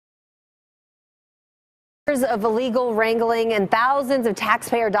Years of illegal wrangling and thousands of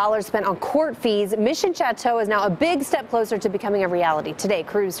taxpayer dollars spent on court fees, Mission Chateau is now a big step closer to becoming a reality. Today,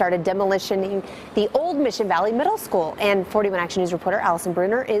 crews started demolishing the old Mission Valley Middle School, and 41 Action News reporter Allison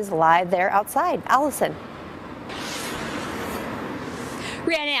Bruner is live there outside. Allison.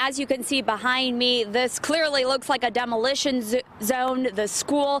 Rhiannon, as you can see behind me, this clearly looks like a demolition zone. The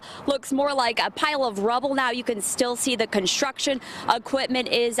school looks more like a pile of rubble now. You can still see the construction equipment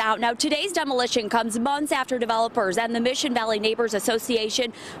is out. Now, today's demolition comes months after developers and the Mission Valley Neighbors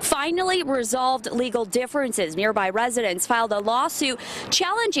Association finally resolved legal differences. Nearby residents filed a lawsuit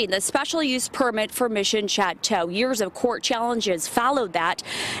challenging the special use permit for Mission Chateau. Years of court challenges followed that.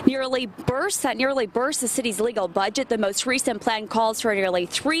 Nearly burst the city's legal budget. The most recent plan calls for nearly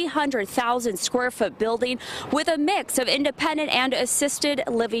 300,000 square foot building with a mix of independent and assisted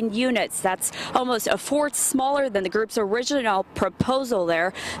living units. That's almost a fourth smaller than the group's original proposal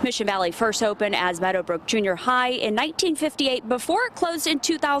there. Mission Valley first opened as Meadowbrook Junior High in 1958 before it closed in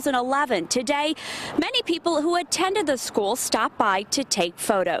 2011. Today, many people who attended the school stopped by to take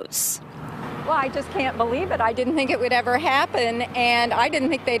photos. Well, I just can't believe it. I didn't think it would ever happen, and I didn't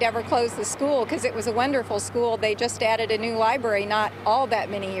think they'd ever close the school because it was a wonderful school. They just added a new library not all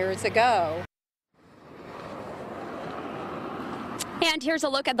that many years ago. And here's a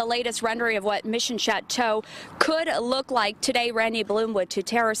look at the latest rendering of what Mission Chateau could look like. Today, Randy Bloomwood,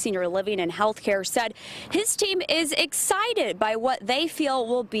 Chateau Senior Living and Healthcare, said his team is excited by what they feel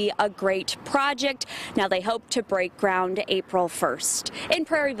will be a great project. Now, they hope to break ground April 1st. In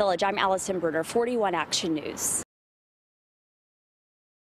Prairie Village, I'm Allison Bruner, 41 Action News.